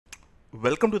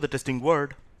Welcome to the testing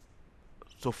world.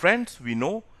 So friends, we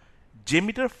know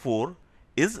JMeter 4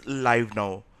 is live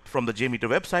now. From the JMeter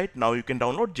website, now you can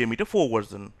download JMeter 4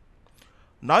 version.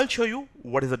 Now I'll show you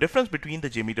what is the difference between the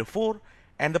JMeter 4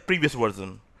 and the previous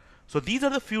version. So these are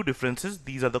the few differences,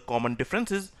 these are the common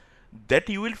differences that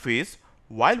you will face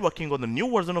while working on the new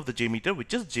version of the JMeter,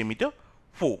 which is JMeter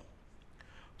 4.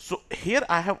 So here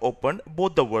I have opened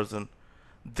both the version.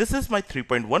 This is my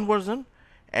 3.1 version,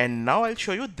 and now I'll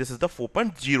show you this is the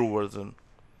 4.0 version.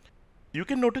 You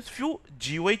can notice few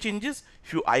GUI changes,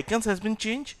 few icons has been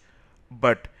changed,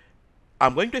 but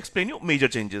I'm going to explain you major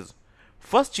changes.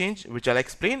 First change which I'll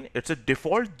explain, it's a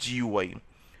default GUI.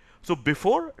 So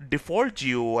before, default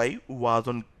GUI was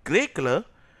on gray color.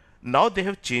 Now they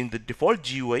have changed the default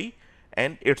GUI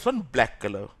and it's on black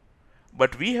color.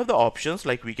 But we have the options,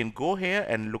 like we can go here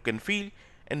and look and feel,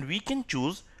 and we can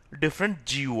choose different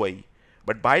GUI.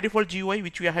 But by default GUI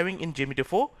which we are having in JMeter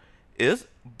 4 is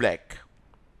black.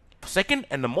 Second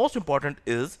and the most important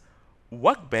is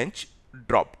workbench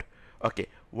dropped. Okay,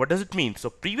 what does it mean? So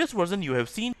previous version you have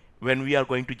seen, when we are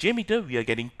going to JMeter, we are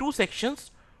getting two sections.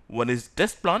 One is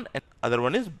test plan and other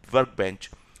one is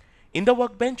workbench. In the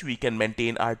workbench we can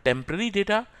maintain our temporary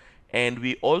data, and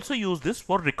we also use this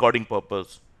for recording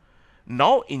purpose.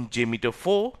 Now in JMeter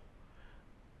 4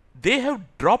 they have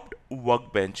dropped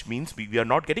workbench, means we are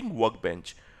not getting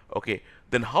workbench. Okay,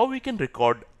 then how we can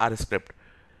record our script?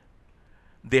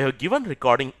 They have given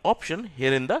recording option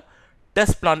here in the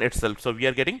test plan itself. So we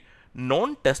are getting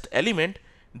non-test element.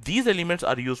 These elements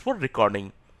are used for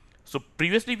recording. So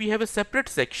previously we have a separate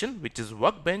section which is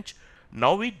workbench.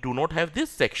 Now we do not have this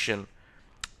section.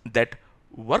 That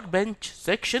workbench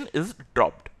section is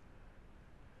dropped.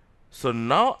 So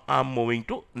now I'm moving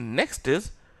to next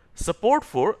is support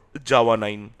for Java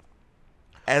 9.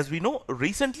 As we know,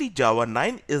 recently Java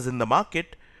 9 is in the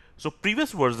market. So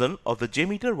previous version of the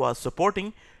JMeter was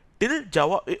supporting till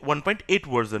Java 1.8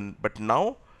 version, but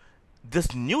now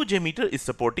this new JMeter is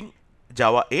supporting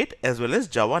Java 8 as well as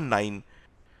Java 9.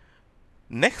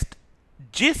 Next,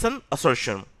 JSON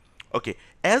assertion. Okay,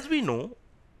 as we know,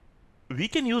 we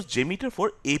can use JMeter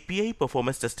for API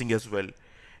performance testing as well.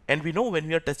 And we know when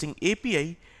we are testing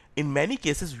API, in many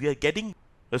cases we are getting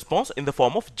response in the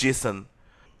form of JSON.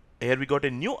 Here we got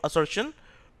a new assertion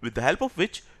with the help of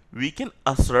which we can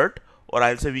assert, or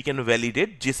I'll say we can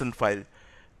validate JSON file.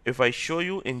 If I show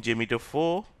you in JMeter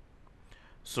 4,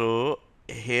 so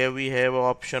here we have an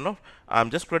option of, I'm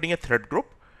just creating a thread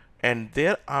group, and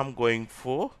there I'm going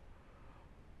for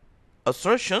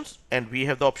assertions, and we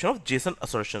have the option of JSON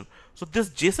assertion. So this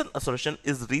JSON assertion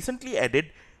is recently added.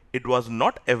 It was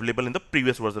not available in the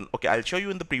previous version. Okay, I'll show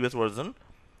you in the previous version.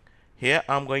 Here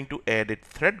I'm going to add a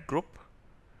thread group,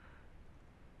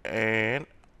 and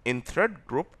in thread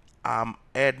group I'm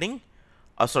adding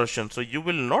assertion. So you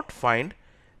will not find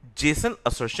JSON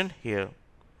assertion here.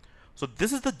 So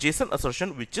this is the JSON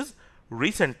assertion which is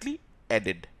recently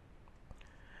added.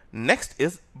 Next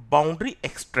is boundary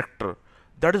extractor.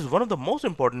 That is one of the most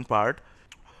important part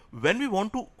when we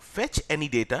want to fetch any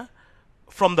data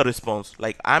from the response.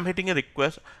 Like I'm hitting a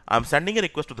request, I'm sending a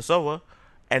request to the server,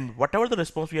 and whatever the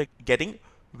response we are getting,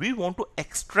 we want to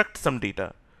extract some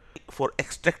data. For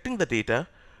extracting the data,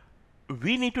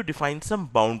 we need to define some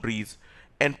boundaries,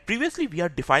 and previously we are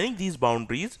defining these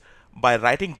boundaries by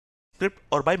writing script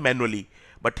or by manually,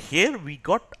 but here we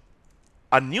got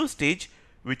a new stage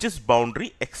which is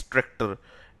boundary extractor,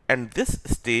 and this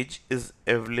stage is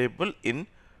available in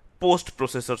post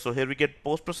processor. So here we get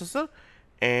post processor,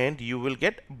 and you will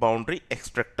get boundary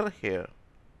extractor here.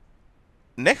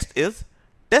 Next is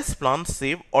test plan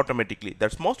save automatically.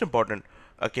 That's most important.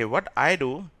 Okay, what I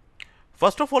do,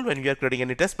 first of all, when we are creating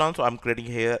any test plan, so I'm creating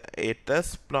here a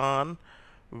test plan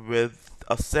with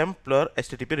a sampler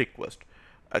HTTP request.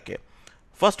 Okay,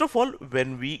 first of all,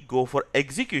 when we go for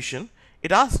execution,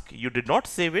 it asks you did not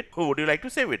save it. Who would you like to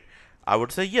save it? I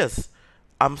would say yes.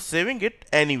 I'm saving it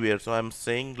anywhere. So I'm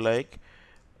saying like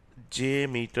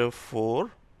JMeter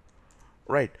 4,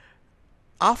 right?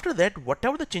 After that,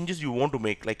 whatever the changes you want to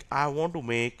make, like I want to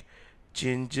make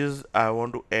changes, I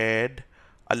want to add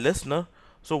a listener.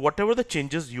 So whatever the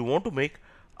changes you want to make,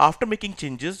 after making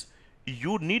changes,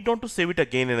 you need not to save it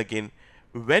again and again.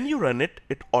 When you run it,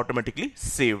 it automatically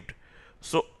saved.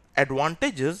 So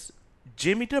advantages,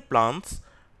 JMeter plans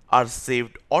are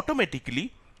saved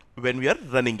automatically when we are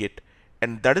running it,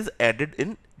 and that is added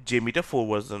in JMeter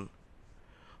 4 version.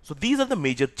 So these are the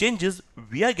major changes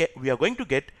we are going to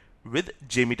get with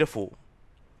JMeter 4.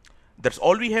 That's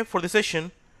all we have for this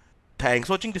session. Thanks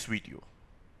for watching this video.